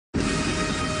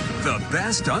The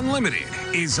best unlimited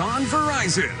is on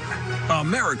Verizon,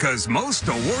 America's most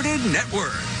awarded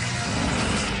network.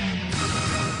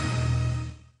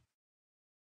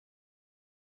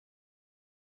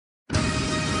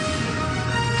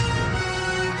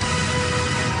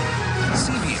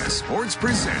 CBS Sports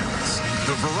presents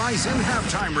the Verizon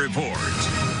Halftime Report.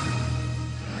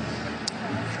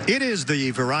 It is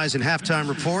the Verizon Halftime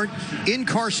Report in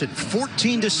Carson,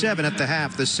 14-7 at the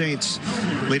half. The Saints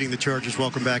leading the Chargers.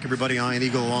 Welcome back, everybody. Ian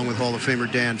Eagle along with Hall of Famer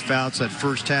Dan Fouts. That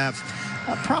first half,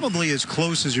 probably as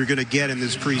close as you're going to get in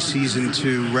this preseason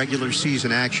to regular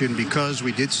season action, because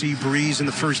we did see Breeze in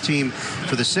the first team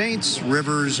for the Saints,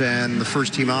 Rivers, and the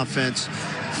first team offense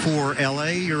for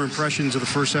L.A. Your impressions of the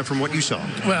first half from what you saw?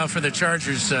 Well, for the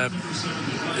Chargers,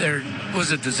 there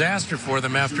was a disaster for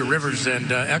them after Rivers and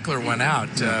Eckler went out.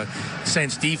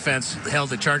 Saints defense held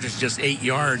the Chargers just 8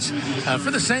 yards.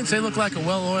 For the Saints, they look like a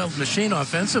well-oiled machine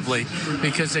offensively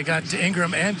because they got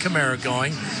Ingram and Kamara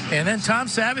going. And then Tom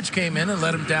Savage came in and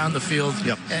led them down the field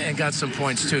and got some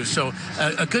points too. So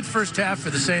a good first half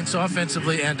for the Saints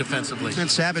offensively and defensively. And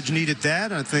Savage needed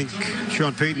that. I think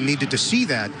Sean Payton needed to see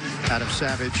that out of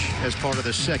Savage as part of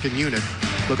the second unit.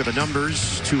 Look at the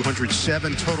numbers,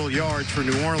 207 total yards for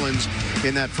New Orleans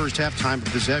in that first half. Time of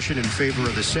possession in favor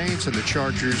of the Saints, and the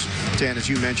Chargers, Dan, as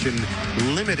you mentioned,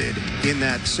 limited in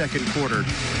that second quarter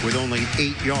with only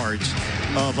 8 yards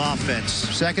of offense.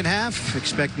 Second half,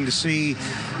 expecting to see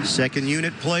second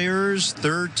unit players,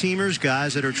 third teamers,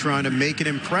 guys that are trying to make an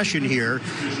impression here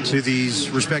to these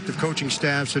respective coaching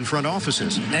staffs and front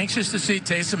offices. Anxious to see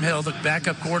Taysom Hill, the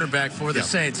backup quarterback for the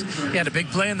Saints. He had a big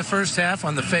play in the first half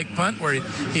on the fake punt where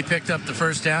he picked up the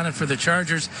first down. And for the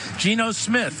Chargers, Geno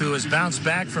Smith, who has bounced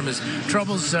back from his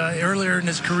troubles earlier in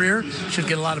his career, should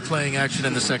get a lot of playing action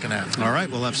in the second half. All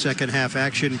right, we'll have second half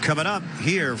action coming up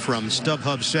here from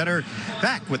StubHub Center.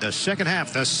 Back with the second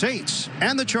half, the Saints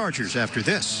and the Chargers after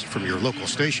this from your local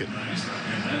station.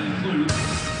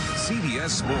 CBS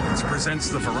Sports presents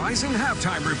the Verizon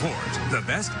Halftime Report. The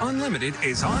best unlimited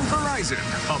is on Verizon,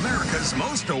 America's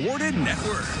most awarded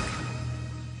network.